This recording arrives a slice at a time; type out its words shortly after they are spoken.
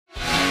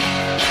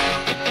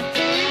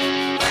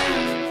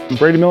I'm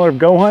Brady Miller of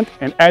GOHUNT,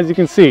 and as you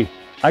can see,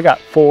 I got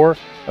 4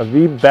 of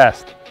the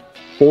best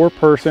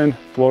 4-person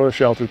floorless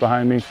shelters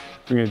behind me.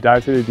 We're going to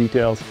dive through the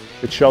details.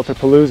 It's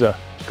Shelterpalooza.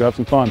 Go have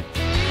some fun.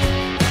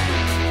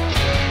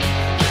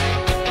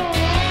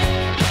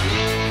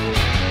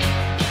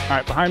 All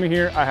right, behind me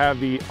here, I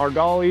have the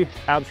Argali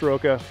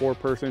Absaroka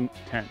 4-person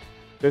tent.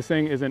 This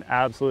thing is an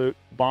absolute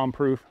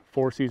bomb-proof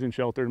 4-season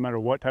shelter. No matter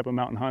what type of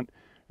mountain hunt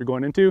you're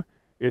going into,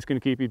 it's going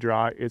to keep you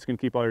dry. It's going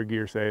to keep all your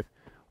gear safe.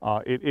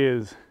 It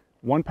is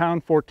 1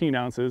 pound 14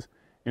 ounces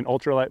in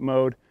ultralight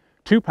mode,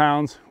 2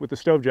 pounds with the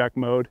stovejack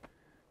mode,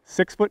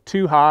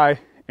 6'2" high,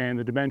 and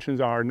the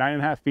dimensions are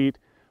 9.5 feet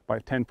by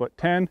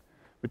 10'10".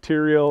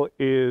 Material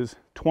is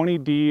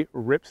 20D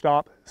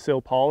ripstop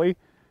sil poly.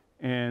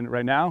 And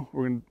right now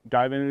we're going to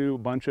dive into a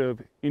bunch of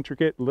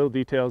intricate little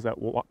details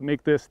that will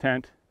make this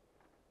tent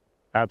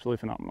absolutely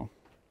phenomenal.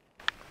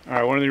 All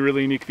right, one of the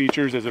really unique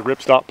features is a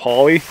ripstop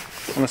poly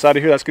on the side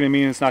of here. That's going to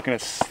mean it's not going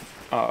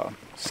to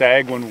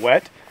sag when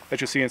wet, that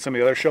you'll see in some of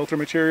the other shelter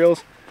materials.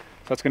 So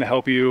that's going to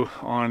help you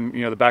on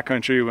the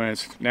backcountry when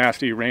it's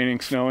nasty, raining,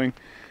 snowing.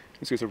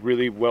 This is a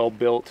really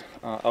well-built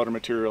outer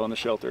material on the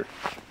shelter.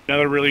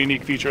 Another really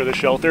unique feature of the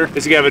shelter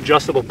is you have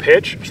adjustable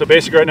pitch. So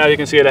basically right now you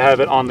can see it, I have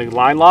it on the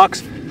line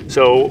locks.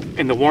 So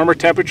in the warmer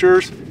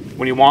temperatures,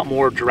 when you want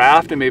more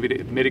draft and maybe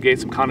to mitigate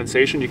some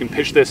condensation, you can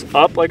pitch this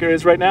up like it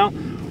is right now,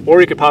 or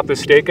you can pop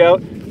this stake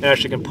out and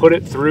actually can put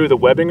it through the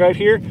webbing right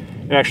here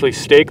and actually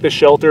stake the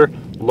shelter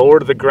lower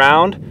to the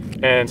ground.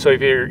 And so if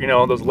you're in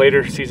those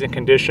later season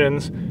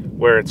conditions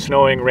where it's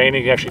snowing,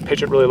 raining, you actually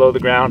pitch it really low to the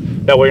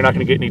ground. That way you're not going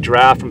to get any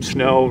draft from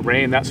snow,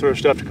 rain, that sort of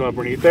stuff to come up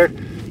underneath there.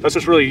 That's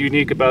what's really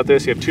unique about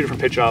this. You have 2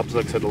 different pitch options,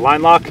 like I said, the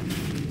line lock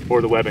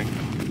or the webbing.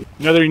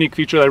 Another unique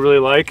feature that I really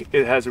like,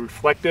 it has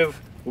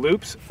reflective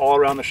loops all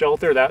around the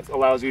shelter. That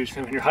allows you,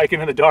 when you're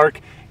hiking in the dark,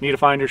 you need to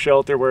find your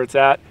shelter where it's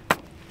at.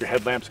 Your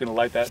headlamp's going to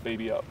light that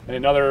baby up. And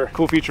another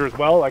cool feature as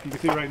well, like you can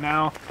see right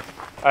now,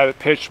 I have it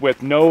pitched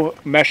with no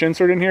mesh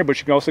insert in here, but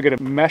you can also get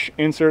a mesh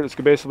insert. It's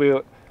going to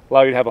basically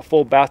allow you to have a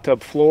full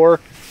bathtub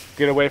floor,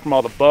 get away from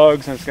all the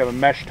bugs, and it's got a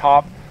mesh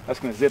top that's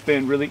going to zip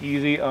in really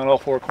easy on all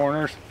 4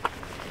 corners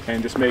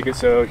and just make it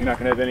so you're not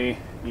going to have any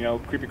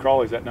creepy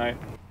crawlies at night.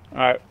 All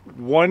right,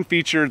 one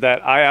feature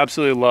that I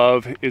absolutely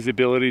love is the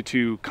ability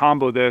to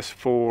combo this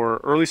for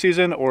early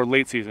season or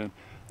late season.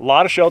 A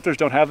lot of shelters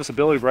don't have this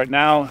ability right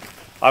now.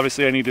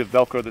 Obviously I need to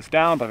Velcro this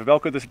down, but if I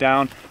Velcro this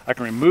down, I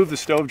can remove the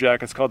stove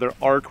jack. It's called their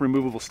ARC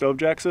removable stove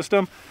jack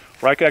system,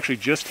 where I can actually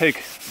just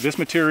take this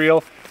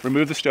material,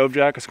 remove the stove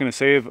jack. It's gonna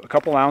save a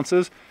couple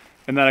ounces,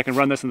 and then I can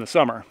run this in the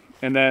summer.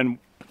 And then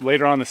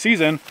later on in the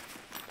season,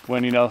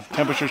 when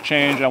temperatures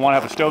change and I wanna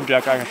have a stove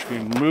jack, I can actually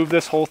remove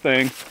this whole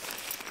thing.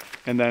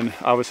 And then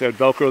obviously I'd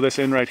Velcro this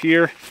in right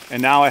here.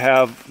 And now I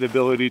have the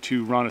ability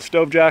to run a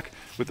stove jack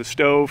with the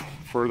stove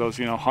for those,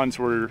 hunts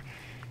where,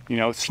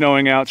 it's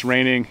snowing out, it's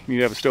raining, you need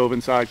to have a stove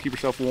inside, keep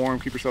yourself warm,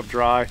 keep yourself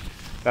dry,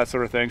 that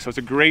sort of thing. So it's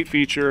a great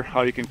feature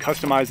how you can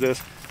customize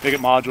this, make it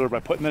modular by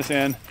putting this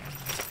in,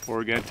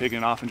 or again, taking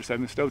it off and just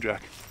having the stove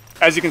jack.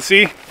 As you can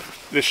see,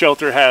 this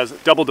shelter has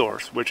double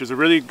doors, which is a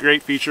really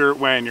great feature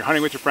when you're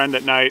hunting with your friend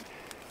at night.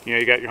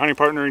 You got your hunting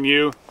partner and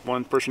you,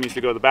 one person needs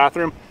to go to the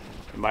bathroom.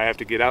 You might have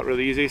to get out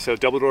really easy, so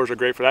double doors are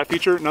great for that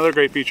feature. Another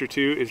great feature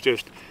too is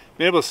just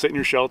being able to sit in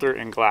your shelter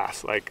in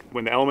glass. Like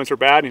when the elements are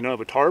bad and you don't have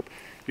a tarp,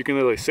 you can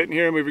literally sit in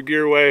here, move your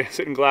gear away,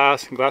 sit in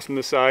glass, and glass from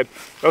this side.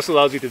 It also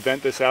allows you to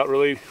vent this out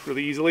really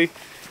easily.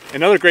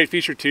 Another great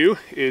feature too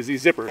is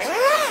these zippers.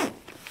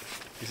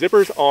 These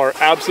zippers are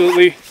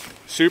absolutely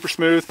super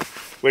smooth,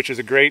 which is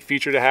a great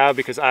feature to have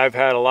because I've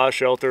had a lot of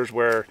shelters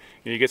where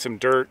you get some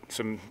dirt,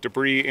 some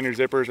debris in your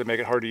zippers that make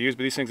it hard to use,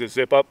 but these things that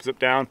zip up, zip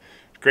down.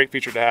 Great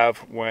feature to have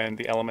when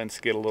the elements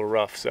get a little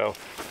rough. So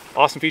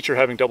awesome feature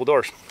having double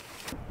doors.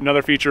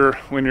 Another feature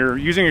when you're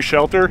using your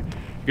shelter,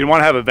 you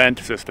want to have a vent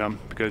system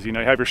because you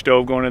have your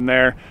stove going in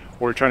there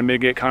or you're trying to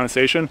mitigate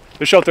condensation.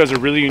 This shelter has a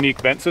really unique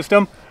vent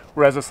system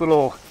where it has this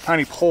little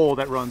tiny pole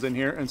that runs in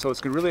here, and so it's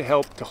going to really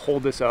help to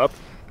hold this up.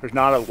 There's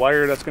not a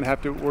wire that's going to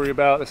have to worry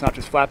about. It's not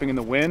just flapping in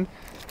the wind.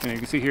 And you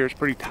can see here it's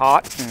pretty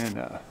taut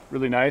and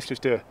really nice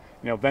just to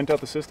vent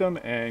out the system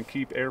and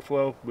keep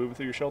airflow moving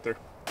through your shelter.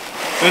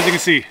 So as you can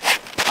see,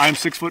 I'm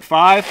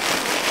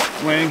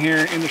 6'5", laying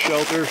here in the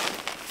shelter.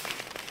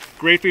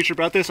 Great feature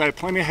about this, I have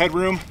plenty of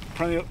headroom,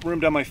 plenty of room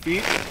down my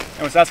feet,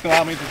 and what that's going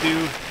to allow me to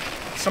do,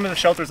 some of the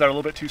shelters that are a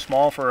little bit too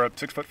small for a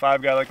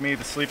 6'5" guy like me,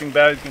 the sleeping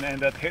bag is going to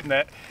end up hitting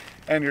that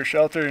end of your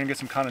shelter and get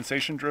some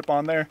condensation drip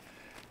on there.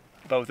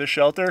 But with this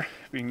shelter,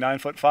 being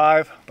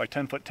 9'5" by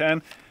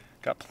 10'10",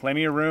 got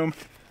plenty of room,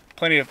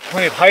 plenty of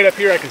height up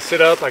here. I can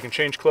sit up, I can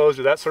change clothes,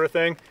 do that sort of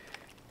thing,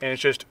 and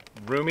it's just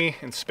roomy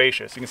and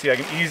spacious. You can see I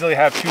can easily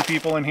have 2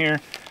 people in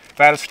here.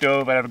 If I had a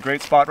stove, I'd have a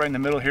great spot right in the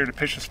middle here to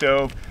pitch the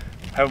stove,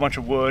 have a bunch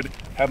of wood,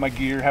 have my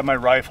gear, have my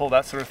rifle,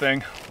 that sort of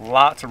thing.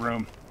 Lots of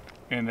room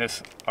in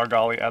this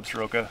Argali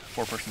Absaroka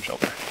 4-person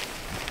shelter.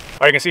 All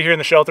right, you can see here in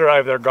the shelter, I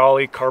have the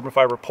Argali carbon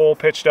fiber pole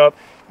pitched up.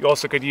 You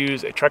also could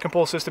use a trekking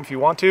pole system if you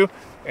want to.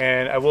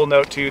 And I will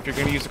note too, if you're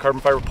going to use the carbon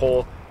fiber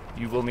pole,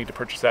 you will need to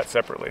purchase that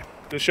separately.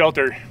 This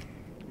shelter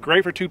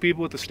Great for 2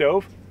 people with the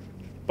stove,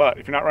 but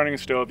if you're not running a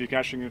stove, you can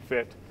actually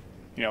fit,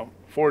 you know,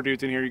 4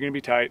 dudes in here. You're gonna be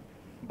tight,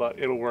 but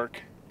it'll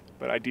work.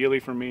 But ideally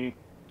for me,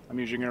 I'm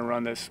usually gonna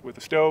run this with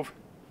a stove,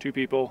 2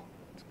 people,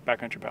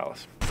 backcountry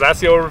palace. So that's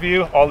the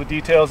overview, all the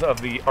details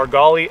of the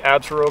Argali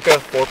Absaroka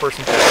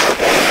 4-person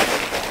tent.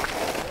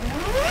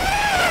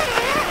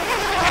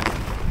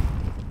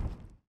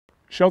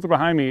 Shelter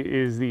behind me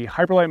is the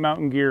Hyperlite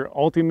Mountain Gear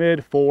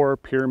Ultimid 4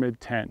 Pyramid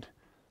Tent.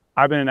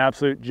 I've been an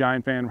absolute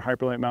giant fan of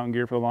Hyperlite Mountain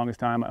Gear for the longest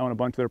time. I own a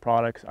bunch of their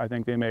products. I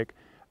think they make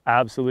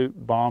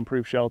absolute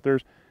bomb-proof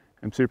shelters.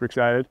 I'm super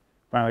excited.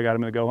 Finally got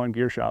them in the GOHUNT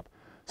Gear Shop.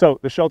 So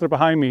the shelter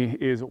behind me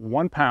is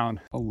 1 pound,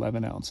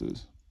 11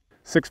 ounces.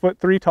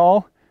 6'3"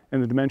 tall,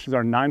 and the dimensions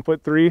are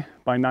 9'3"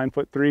 by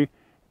 9'3".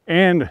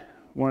 And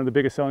one of the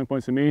biggest selling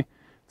points to me,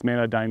 it's made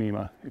out of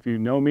Dyneema. If you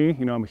know me,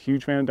 you know I'm a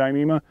huge fan of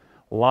Dyneema.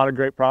 A lot of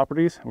great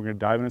properties. We're gonna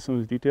dive into some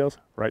of those details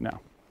right now.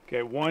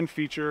 Okay, one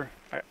feature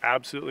I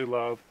absolutely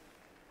love.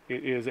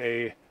 It is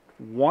a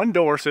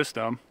 1-door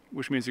system,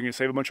 which means you're gonna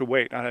save a bunch of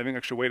weight, not having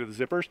extra weight of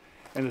the zippers.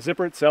 And the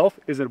zipper itself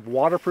is a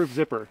waterproof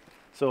zipper.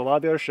 So a lot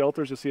of the other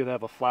shelters, you'll see they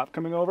have a flap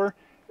coming over.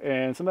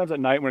 And sometimes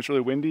at night when it's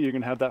really windy, you're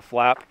gonna have that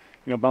flap,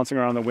 you know, bouncing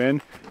around the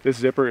wind. This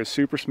zipper is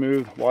super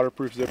smooth,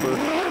 waterproof zipper.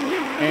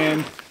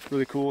 And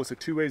really cool, it's a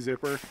 2-way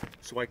zipper.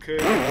 So I could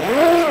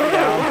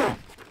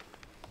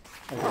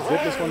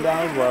zip this one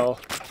down as well.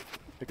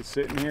 I could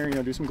sit in here, you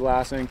know, do some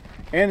glassing.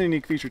 And the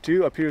unique feature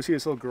too, up here you see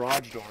this little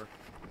garage door.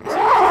 So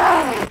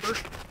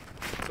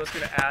that's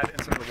going to add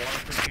in some of the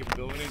waterproof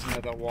capabilities and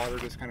have that water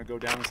just kind of go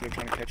down instead of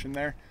trying to catch in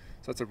there.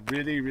 So that's a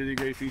really, really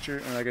great feature.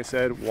 And like I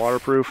said,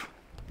 waterproof,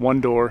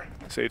 1 door,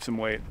 save some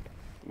weight,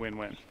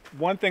 win-win.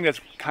 One thing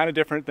that's kind of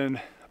different than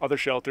other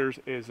shelters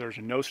is there's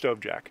no stove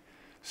jack.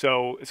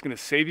 So it's going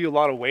to save you a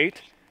lot of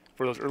weight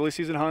for those early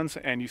season hunts,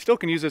 and you still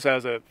can use this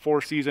as a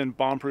 4-season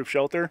bomb-proof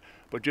shelter,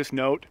 but just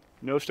note,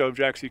 no stove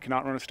jack, so you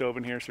cannot run a stove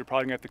in here, so you're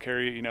probably gonna have to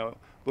carry, you know, a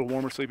little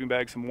warmer sleeping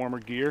bag, some warmer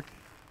gear.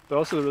 But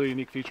also a really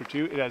unique feature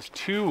too, it has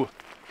 2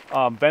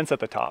 vents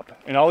at the top,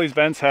 and all these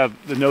vents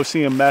have the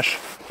no-seam mesh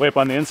way up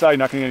on the inside. You're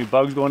not gonna get any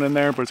bugs going in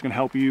there, but it's gonna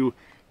help you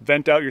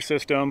vent out your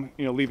system,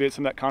 you know, alleviate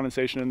some of that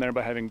condensation in there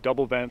by having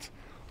double vents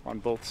on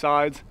both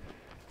sides.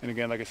 And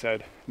again, like I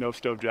said, no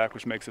stove jack,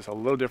 which makes this a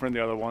little different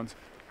than the other ones,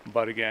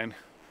 but again,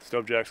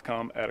 stove jacks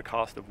come at a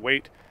cost of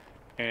weight,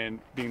 and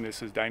being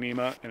this is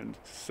Dyneema and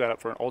set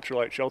up for an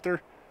ultralight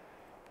shelter,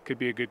 could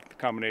be a good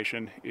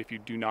combination if you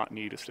do not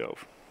need a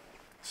stove.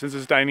 Since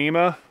it's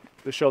Dyneema,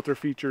 the shelter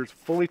features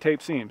fully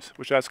taped seams,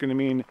 which that's going to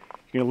mean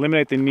you can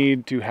eliminate the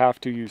need to have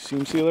to use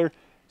seam sealer.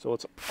 So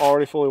it's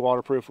already fully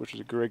waterproof, which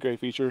is a great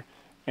feature,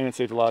 and it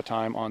saves a lot of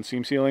time on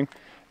seam sealing.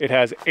 It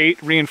has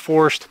 8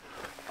 reinforced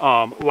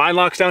line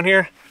locks down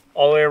here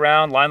all the way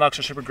around. Line locks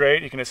are super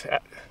great. You can just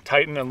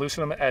tighten and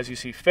loosen them as you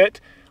see fit.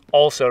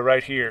 Also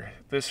right here,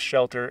 this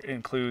shelter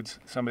includes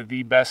some of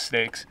the best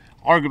steaks,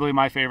 arguably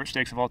my favorite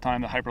steaks of all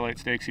time, the Hyperlite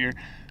steaks here.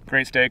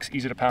 Great steaks,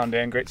 easy to pound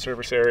in, great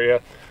service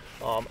area.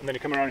 And then you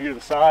come around here to the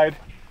side,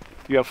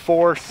 you have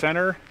 4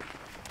 center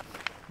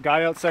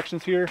guy out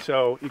sections here,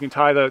 so you can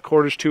tie the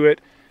cordage to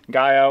it,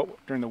 guy out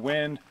during the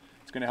wind.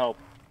 It's going to help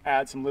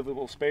add some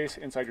livable space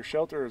inside your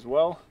shelter as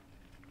well,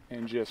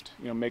 and just,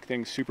 you know, make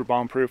things super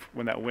bomb proof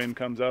when that wind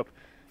comes up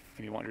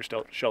and you want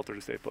your shelter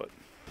to stay put.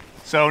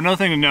 So another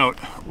thing to note,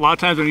 a lot of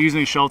times when you're using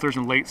these shelters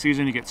in late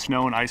season, you get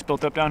snow and ice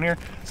built up down here.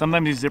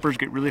 Sometimes these zippers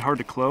get really hard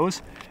to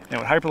close.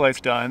 And what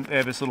Hyperlite's done, they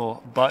have this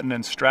little button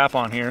and strap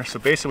on here. So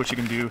basically what you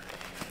can do,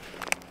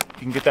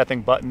 you can get that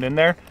thing buttoned in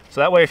there.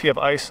 So that way if you have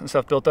ice and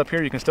stuff built up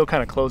here, you can still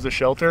kind of close the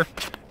shelter,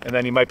 and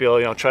then you might be able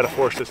to, you know, try to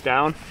force this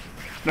down.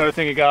 Another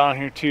thing you got on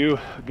here too,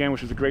 again,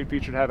 which is a great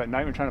feature to have at night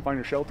when you're trying to find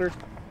your shelter,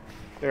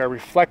 there are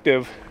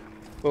reflective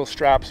little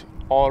straps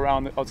all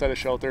around the outside the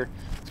shelter.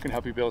 It's gonna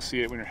help you be able to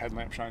see it when your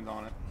headlamp shines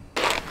on it.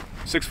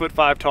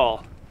 6'5"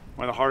 tall.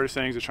 One of the hardest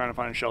things is trying to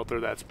find a shelter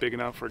that's big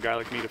enough for a guy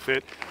like me to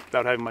fit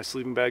without having my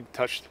sleeping bag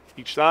touch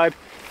each side.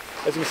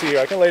 As you can see here,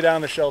 I can lay down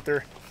in the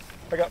shelter.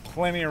 I got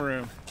plenty of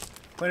room.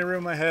 Plenty of room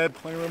in my head,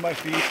 plenty of room in my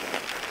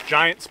feet.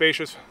 Giant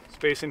spacious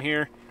space in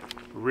here.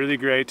 Really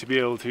great to be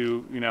able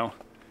to, you know,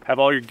 have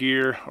all your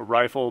gear, a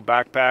rifle,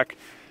 backpack.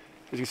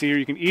 As you can see here,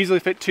 you can easily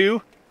fit 2.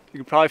 You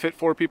can probably fit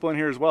 4 people in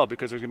here as well,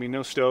 because there's gonna be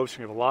no stoves, so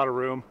you have a lot of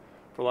room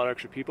for a lot of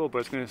extra people, but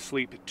it's gonna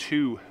sleep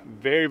 2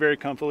 very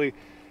comfortably.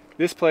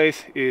 This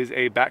place is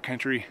a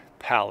backcountry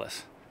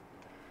palace.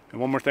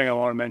 And one more thing I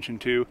want to mention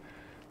too,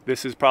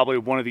 this is probably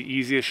one of the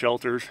easiest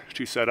shelters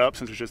to set up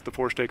since it's just the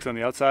 4 stakes on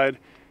the outside.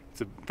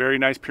 It's a very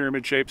nice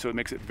pyramid shape, so it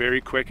makes it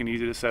very quick and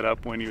easy to set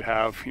up when you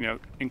have, you know,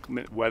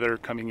 inclement weather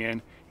coming in.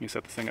 You can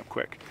set this thing up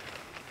quick.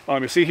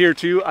 You'll see here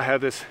too, I have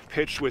this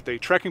pitched with a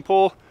trekking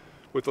pole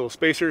with a little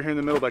spacer here in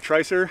the middle by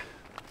Tricer.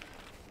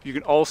 You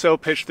can also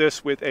pitch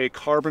this with a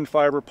carbon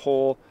fiber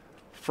pole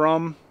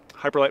from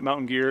Hyperlite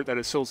Mountain Gear that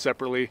is sold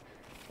separately.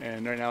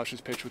 And right now it's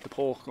just pitched with the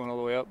pole going all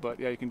the way up, but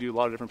yeah, you can do a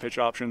lot of different pitch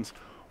options.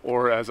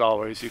 Or as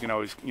always, you can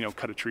always, you know,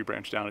 cut a tree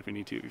branch down if you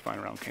need to, if you find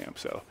around camp.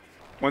 So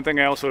one thing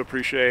I also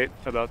appreciate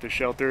about this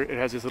shelter, it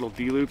has these little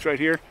D-loops right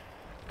here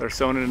that are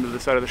sewn into the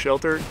side of the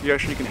shelter. You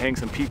actually can hang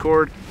some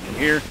P-cord in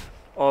here,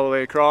 all the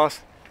way across.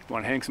 You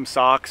want to hang some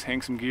socks,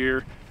 hang some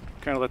gear,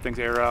 kind of let things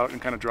air out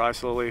and kind of dry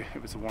slowly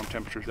if it's the warm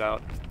temperatures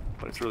out.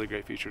 But it's a really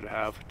great feature to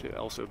have to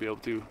also be able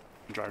to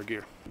dry your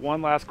gear.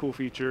 One last cool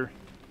feature.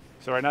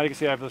 So right now you can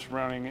see I have this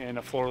running in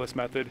a floorless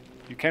method.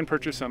 You can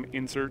purchase some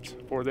inserts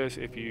for this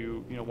if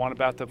you want a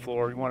bathtub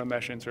floor, you want a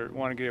mesh insert, you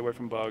want to get away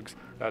from bugs,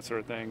 that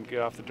sort of thing, get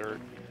off the dirt.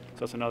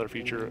 So that's another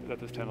feature that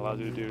this tent allows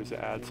you to do, is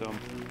to add some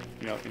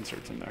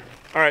inserts in there.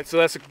 All right, so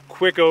that's a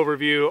quick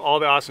overview, all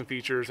the awesome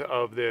features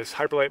of this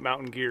Hyperlite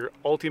Mountain Gear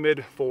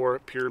Ultimate for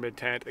Pyramid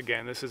Tent.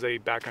 Again, this is a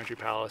backcountry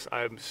palace.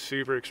 I'm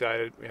super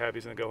excited. We have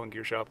these in the GOHUNT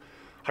Gear Shop.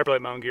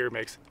 Hyperlite Mountain Gear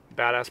makes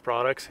badass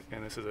products,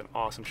 and this is an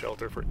awesome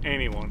shelter for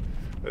anyone.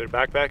 Whether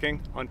backpacking,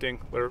 hunting,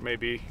 whatever it may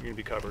be, you're gonna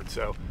be covered.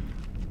 So,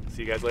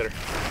 see you guys later.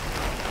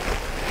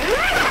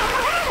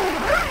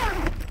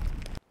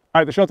 All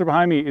right, the shelter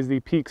behind me is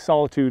the Peak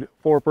Solitude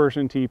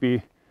 4-person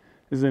teepee.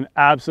 This is an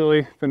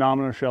absolutely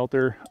phenomenal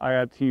shelter. I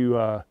had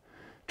to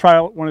try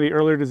out one of the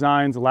earlier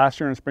designs last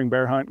year in a spring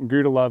bear hunt and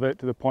grew to love it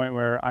to the point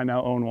where I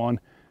now own one.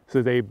 This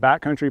is a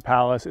backcountry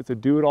palace. It's a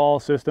do-it-all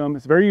system.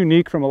 It's very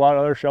unique from a lot of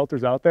other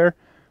shelters out there,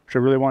 which I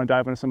really want to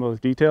dive into some of those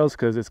details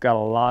because it's got a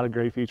lot of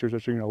great features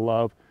that you're gonna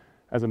love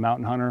as a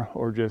mountain hunter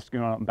or just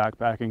going out and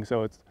backpacking.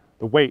 So it's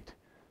the weight,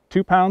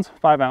 2 pounds,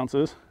 5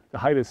 ounces. The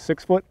height is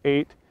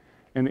 6'8",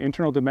 and the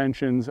internal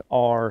dimensions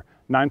are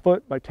 9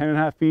 foot by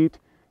 10.5 feet.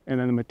 And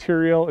then the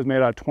material is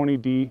made out of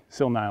 20D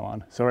sil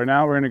nylon. So right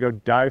now we're gonna go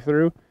dive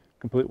through,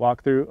 complete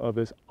walkthrough of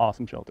this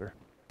awesome shelter.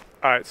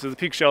 All right, so the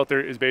Peak shelter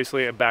is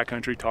basically a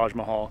backcountry Taj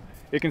Mahal.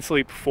 It can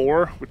sleep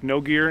 4 with no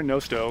gear, no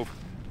stove,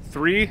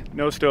 3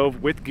 no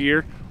stove with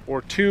gear,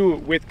 or 2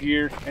 with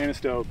gear and a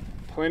stove.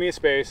 Plenty of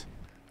space.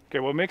 Okay,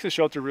 what makes this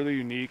shelter really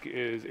unique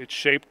is it's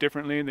shaped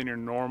differently than your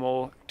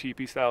normal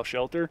teepee style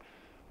shelter.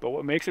 But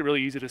what makes it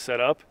really easy to set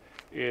up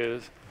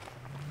is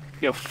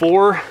you have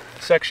 4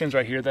 sections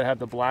right here that have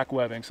the black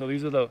webbing. So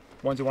these are the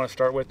ones you want to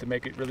start with to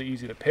make it really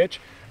easy to pitch.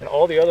 And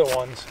all the other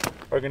ones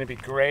are going to be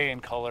gray in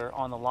color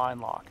on the line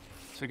lock.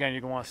 So again,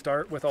 you're going to want to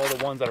start with all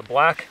the ones that are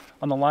black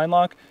on the line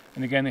lock.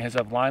 And again, they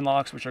have line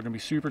locks, which are going to be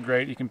super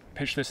great. You can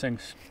pitch this thing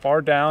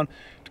far down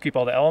to keep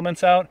all the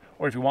elements out.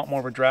 Or if you want more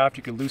of a draft,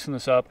 you can loosen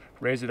this up,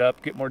 raise it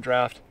up, get more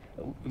draft,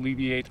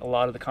 alleviate a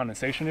lot of the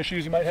condensation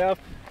issues you might have.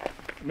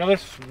 Another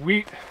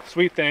sweet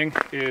thing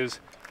is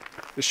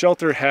the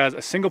shelter has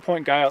a single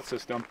point guy out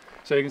system.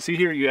 So you can see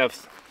here you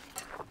have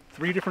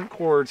 3 different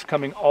cords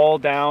coming all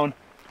down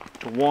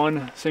to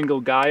one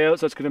single guy out.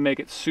 So it's going to make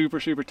it super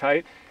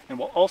tight. And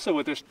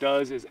what this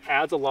does is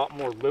adds a lot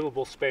more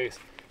livable space,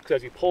 because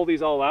as you pull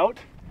these all out,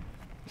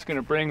 it's going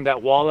to bring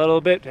that wall out a little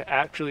bit to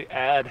actually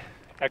add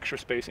extra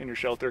space in your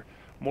shelter,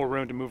 more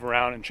room to move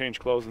around and change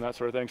clothes and that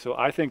sort of thing. So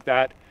I think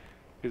that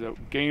is a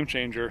game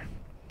changer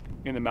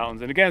in the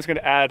mountains. And again, it's going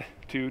to add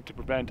to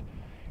prevent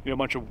a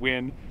bunch of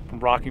wind from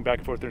rocking back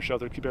and forth in your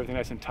shelter, keep everything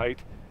nice and tight.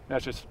 And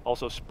that just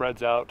also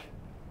spreads out,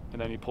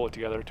 and then you pull it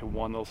together to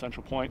one little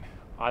central point.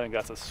 I think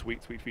that's a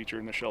sweet feature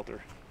in the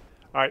shelter.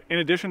 All right, in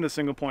addition to the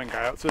single point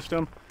guy out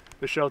system,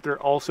 the shelter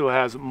also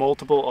has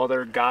multiple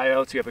other guy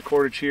outs. You have the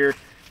cordage here.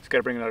 It's got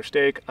to bring another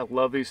stake. I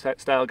love these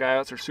style guy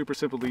outs. They're super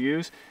simple to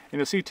use. And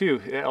you'll see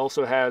too, it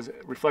also has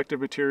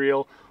reflective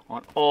material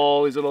on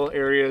all these little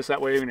areas.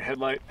 That way when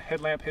your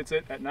headlamp hits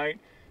it at night,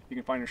 you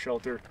can find your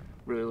shelter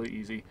really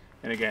easy.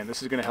 And again,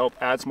 this is going to help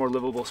add some more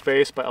livable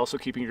space by also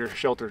keeping your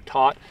shelter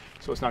taut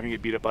so it's not going to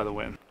get beat up by the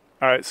wind.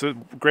 All right, so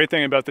great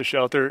thing about this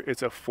shelter,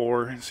 it's a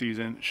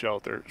 4-season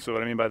shelter. So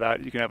what I mean by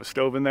that, you can have a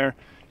stove in there,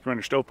 you can run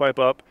your stovepipe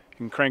up, you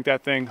can crank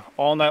that thing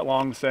all night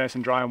long to stay nice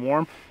and dry and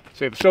warm.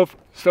 So you have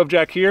a stove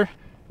jack here.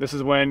 This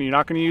is when you're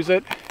not going to use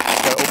it. You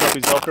got to open up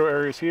these Velcro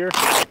areas here.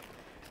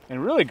 And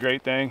a really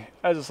great thing, it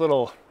has this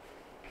little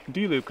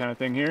D-loop kind of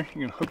thing here.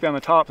 You can hook down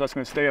the top, so that's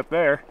going to stay up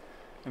there,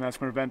 and that's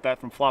going to prevent that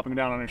from flopping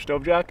down on your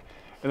stove jack.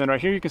 And then right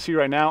here, you can see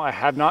right now, I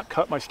have not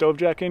cut my stove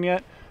jack in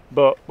yet,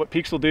 but what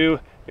Peaks will do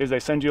is they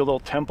send you a little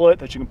template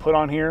that you can put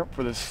on here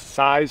for the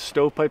size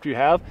stovepipe you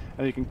have,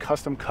 and you can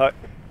custom cut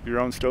your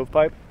own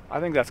stovepipe. I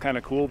think that's kind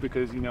of cool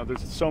because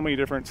there's so many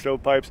different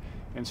stovepipes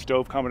and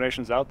stove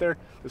combinations out there.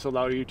 This will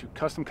allow you to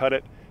custom cut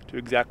it to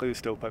exactly the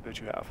stovepipe that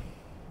you have.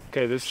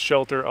 Okay, this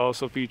shelter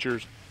also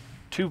features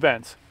 2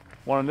 vents,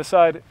 one on this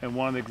side and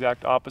one on the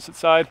exact opposite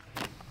side.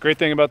 Great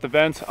thing about the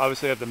vents,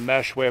 obviously I have the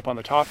mesh way up on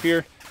the top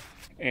here.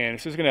 And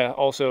it's just gonna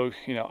also,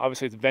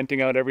 obviously it's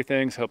venting out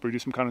everything, so help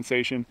reduce some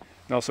condensation.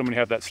 And also when you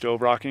have that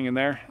stove rocking in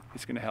there,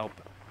 it's gonna help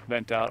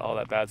vent out all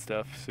that bad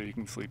stuff so you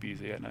can sleep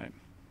easy at night.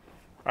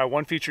 All right,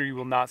 one feature you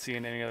will not see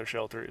in any other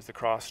shelter is the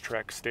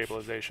cross-trek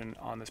stabilization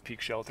on this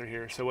Peak shelter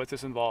here. So what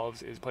this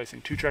involves is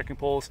placing 2 trekking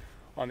poles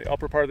on the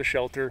upper part of the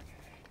shelter.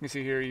 You can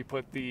see here you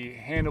put the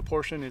handle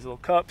portion, these little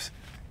cups.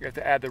 You have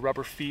to add the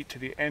rubber feet to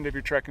the end of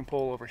your trekking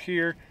pole over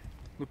here,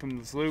 loop them in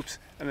those loops,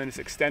 and then just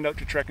extend out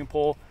your trekking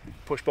pole,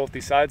 push both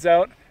these sides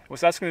out.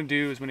 What that's going to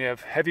do is when you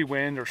have heavy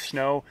wind or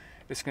snow,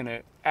 it's going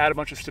to add a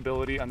bunch of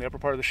stability on the upper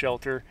part of the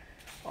shelter.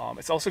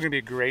 It's also going to be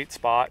a great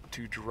spot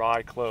to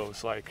dry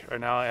clothes. Like right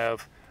now I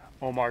have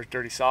Omar's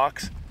dirty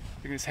socks.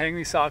 You can just hang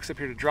these socks up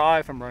here to dry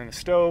if I'm running a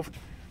stove,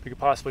 We could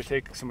possibly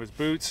take some of his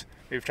boots,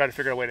 maybe try to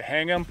figure out a way to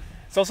hang him.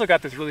 It's also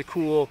got this really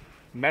cool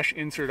mesh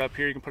insert up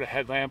here. You can put a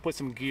headlamp, put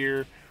some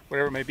gear,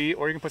 whatever it may be,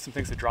 or you can put some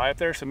things to dry up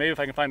there. So maybe if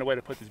I can find a way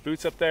to put these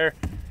boots up there,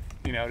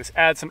 you know, just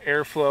add some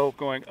airflow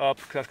going up,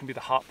 because that's gonna be the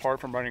hot part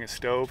from running a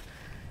stove.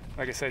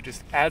 Like I said,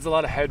 just adds a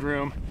lot of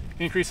headroom,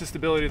 increases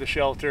stability of the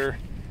shelter,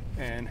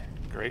 and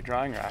great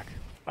drying rack.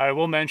 I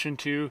will mention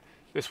too,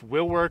 this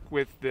will work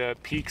with the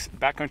Peaks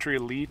Backcountry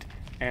Elite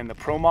and the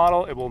Pro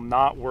model. It will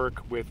not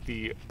work with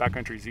the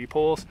Backcountry Z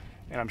poles,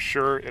 and I'm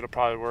sure it'll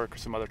probably work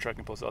with some other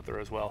trekking poles out there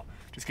as well.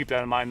 Just keep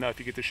that in mind though, if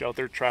you get the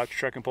shelter, try out your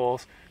trekking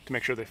poles to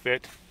make sure they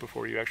fit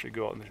before you actually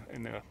go out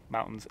in the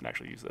mountains and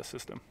actually use this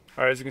system.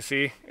 All right, as you can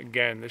see,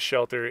 again, this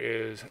shelter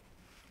is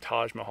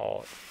Taj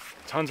Mahal.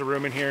 Tons of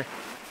room in here.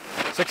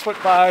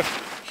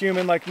 6'5"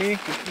 human like me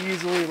can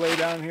easily lay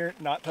down here,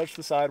 not touch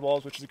the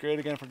sidewalls, which is great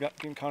again for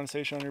getting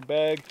condensation on your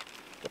bag.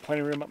 Got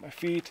plenty of room at my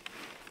feet.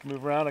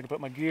 Move around, I can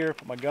put my gear,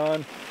 put my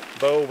gun,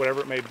 bow,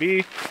 whatever it may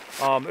be.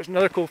 There's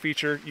another cool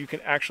feature. You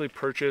can actually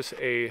purchase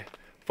a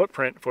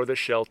footprint for this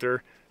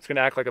shelter. It's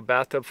gonna act like a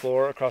bathtub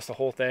floor across the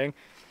whole thing.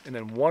 And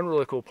then one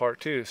really cool part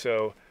too.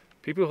 So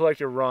people who like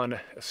to run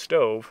a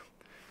stove,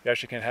 you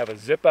actually can have a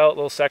zip out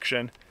little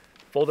section,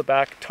 fold it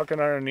back, tuck it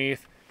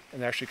underneath,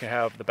 and actually can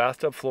have the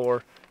bathtub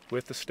floor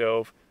with the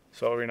stove,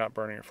 so you're not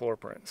burning your floor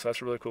print. So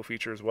that's a really cool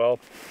feature as well.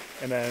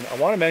 And then I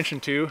wanna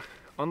mention too,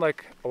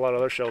 unlike a lot of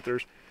other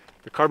shelters,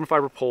 the carbon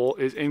fiber pole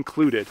is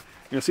included.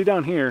 You'll see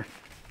down here,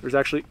 there's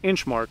actually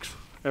inch marks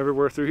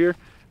everywhere through here.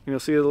 You'll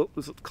see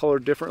it's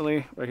colored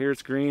differently. Right here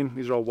it's green,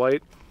 these are all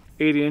white.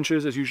 80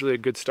 inches is usually a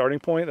good starting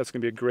point. That's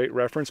gonna be a great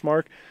reference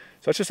mark.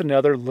 So that's just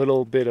another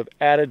little bit of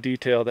added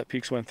detail that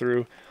Peaks went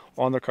through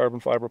on their carbon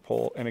fiber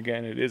pole. And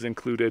again, it is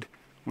included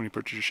when you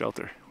purchase your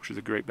shelter, which is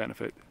a great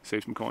benefit,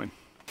 save some coin.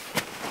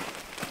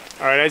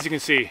 All right, as you can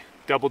see,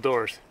 double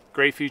doors.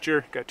 Great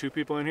feature, got 2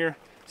 people in here.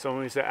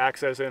 Someone needs to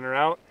access in or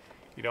out.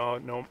 You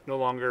don't no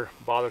longer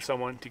bother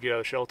someone to get out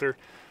of the shelter.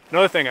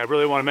 Another thing I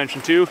really want to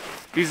mention too,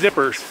 these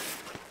zippers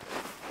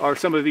are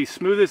some of the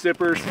smoothest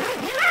zippers.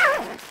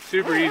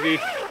 Super easy,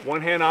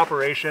 one-hand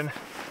operation.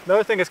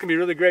 Another thing that's gonna be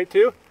really great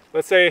too,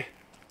 let's say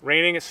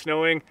raining, it's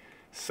snowing,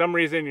 some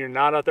reason you're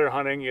not out there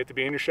hunting, you have to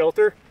be in your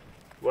shelter.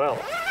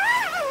 Well,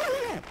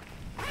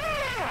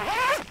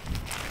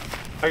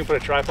 I can put a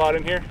tripod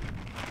in here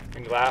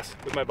and glass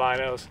with my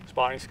binos,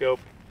 spotting scope,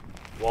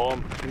 while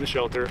I'm in the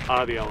shelter,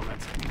 out of the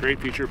elements. Great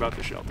feature about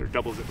the shelter,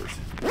 double zippers.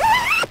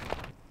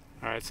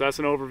 All right, so that's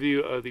an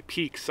overview of the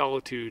Peak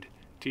Solitude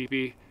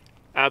teepee.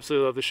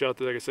 Absolutely love the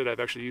shelter. Like I said, I've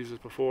actually used this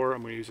before.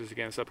 I'm gonna use this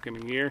again this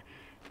upcoming year.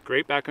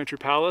 Great backcountry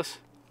palace.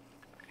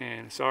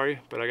 And sorry,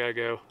 but I gotta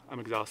go. I'm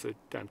exhausted,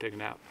 time to take a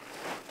nap.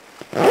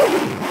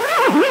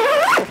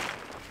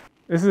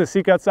 This is a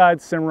Seek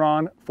Outside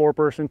Cimarron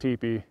 4-person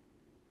teepee.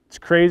 It's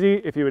crazy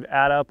if you would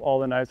add up all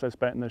the nights I've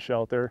spent in this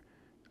shelter.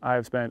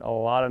 I've spent a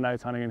lot of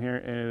nights hunting in here,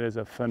 and it is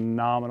a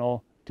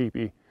phenomenal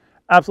teepee.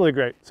 Absolutely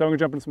great. So I'm gonna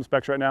jump into some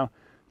specs right now.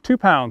 2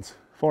 pounds,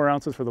 4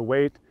 ounces for the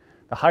weight.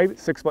 The height,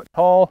 6 foot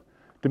tall.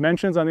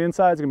 Dimensions on the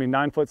inside is gonna be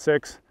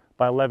 9'6"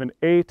 by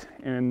 11'8",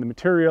 and the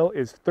material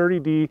is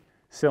 30D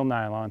sil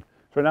nylon.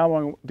 So right now what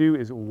I'm gonna do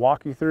is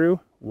walk you through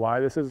why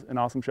this is an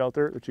awesome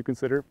shelter that you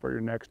consider for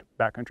your next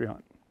backcountry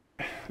hunt.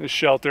 This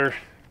shelter,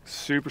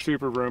 super,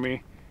 super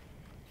roomy.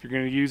 If you're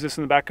gonna use this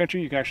in the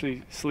backcountry, you can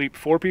actually sleep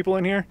 4 people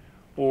in here,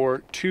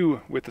 or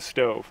 2 with the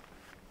stove.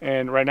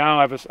 And right now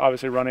I was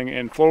obviously running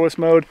in floorless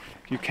mode.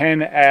 You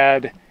can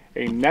add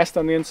a nest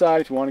on the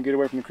inside if you want to get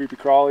away from the creepy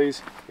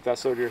crawlies, if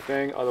that's sort of your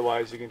thing.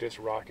 Otherwise, you can just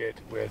rock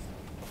it with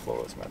a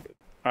floorless method.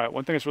 All right,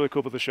 one thing that's really cool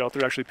about the shelter,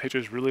 it actually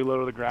pitches really low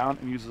to the ground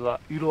and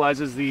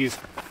utilizes these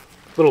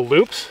little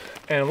loops.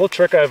 And a little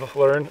trick I've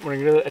learned, when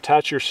you're gonna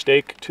attach your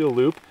stake to the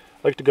loop,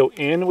 I like to go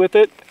in with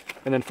it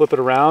and then flip it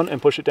around and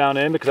push it down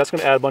in, because that's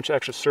gonna add a bunch of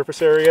extra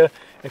surface area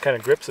and kind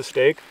of grips the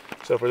stake.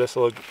 So for this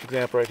little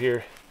example right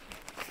here,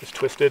 it's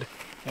twisted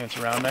and it's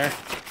around there.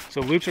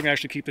 So loops are gonna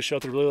actually keep the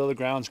shelter really low to the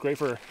ground. It's great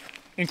for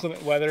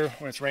inclement weather,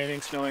 when it's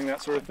raining, snowing,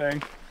 that sort of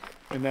thing.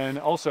 And then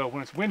also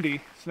when it's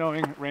windy,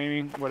 snowing,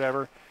 raining,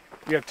 whatever,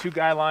 you have 2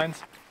 guy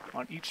lines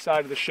on each side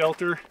of the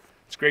shelter.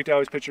 It's great to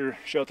always put your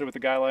shelter with the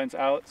guy lines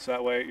out, so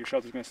that way your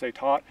shelter's gonna stay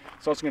taut.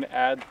 It's also gonna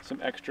add some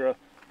extra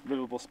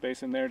livable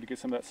space in there to get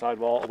some of that side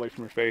wall away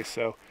from your face.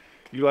 So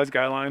utilize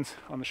guy lines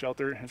on the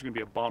shelter, and it's gonna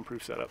be a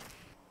bomb-proof setup.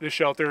 This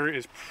shelter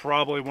is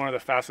probably one of the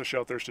fastest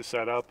shelters to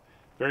set up.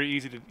 Very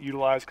easy to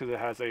utilize because it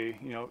has a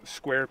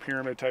square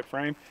pyramid type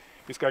frame.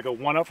 You just gotta go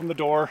 1 up from the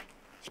door,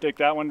 stake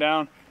that one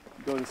down,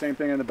 go the same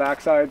thing on the back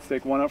side,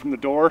 stake 1 up from the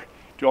door,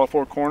 do all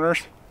 4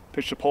 corners,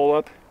 pitch the pole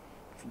up,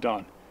 it's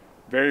done.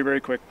 Very,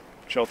 very quick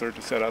shelter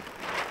to set up,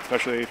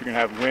 especially if you're gonna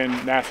have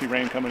wind, nasty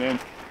rain coming in.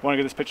 You wanna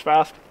get this pitched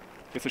fast,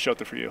 it's a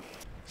shelter for you.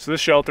 So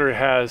this shelter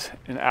has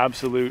an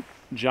absolute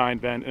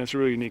giant vent, and it's a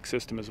really unique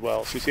system as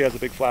well. So you see it has a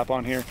big flap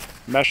on here,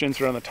 mesh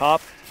insert on the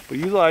top, but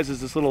it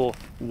utilizes this little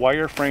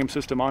wire frame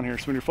system on here.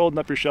 So when you're folding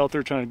up your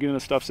shelter, trying to get in a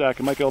stuff sack,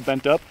 it might get all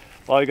bent up.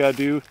 All you gotta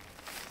do,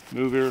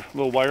 move your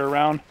little wire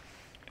around,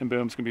 and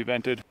boom, it's gonna be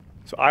vented.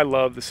 So I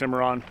love the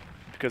Cimarron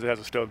because it has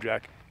a stove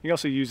jack. You can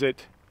also use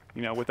it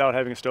you know, without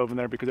having a stove in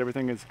there, because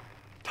everything is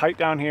tight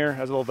down here,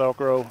 has a little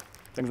Velcro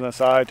things on the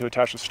side to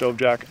attach the stove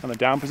jack on the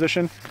down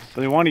position.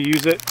 So if you want to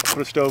use it,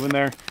 put a stove in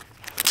there.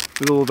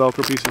 There's little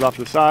Velcro pieces off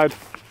to the side.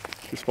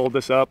 Just fold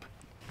this up,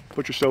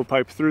 put your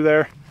stovepipe through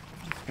there,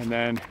 and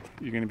then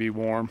you're going to be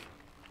warm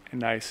and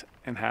nice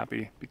and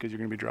happy because you're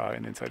going to be dry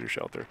and inside your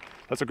shelter.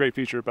 That's a great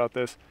feature about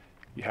this.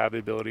 You have the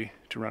ability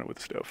to run it with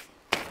a stove.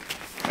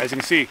 As you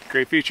can see,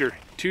 great feature.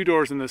 2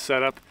 doors in this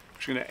setup,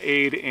 which is going to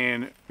aid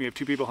in, we have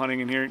 2 people hunting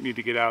in here, need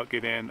to get out,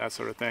 get in, that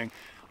sort of thing.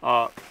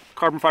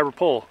 Carbon fiber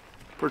pole,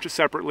 purchased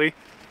separately.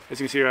 As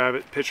you can see, I have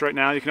it pitched right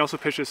now. You can also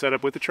pitch this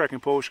setup with the trekking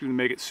pole, which is going to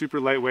make it super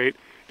lightweight.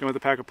 You don't have to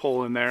pack a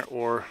pole in there,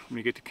 or when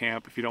you get to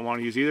camp, if you don't want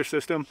to use either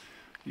system,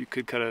 you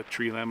could cut a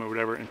tree limb or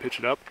whatever and pitch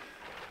it up.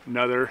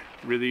 Another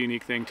really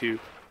unique thing too,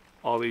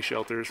 all these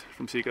shelters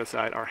from Seek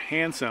Outside are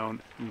hand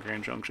sewn in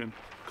Grand Junction,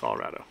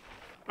 Colorado.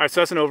 All right,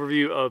 so that's an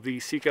overview of the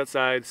Seek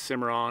Outside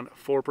Cimarron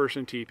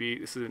 4-person teepee.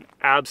 This is an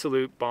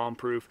absolute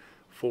bomb-proof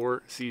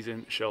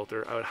 4-season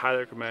shelter. I would highly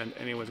recommend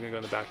anyone's gonna go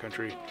in the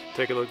backcountry,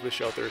 take a look at this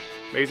shelter.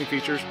 Amazing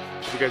features.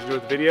 If you guys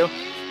enjoyed the video,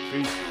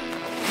 peace.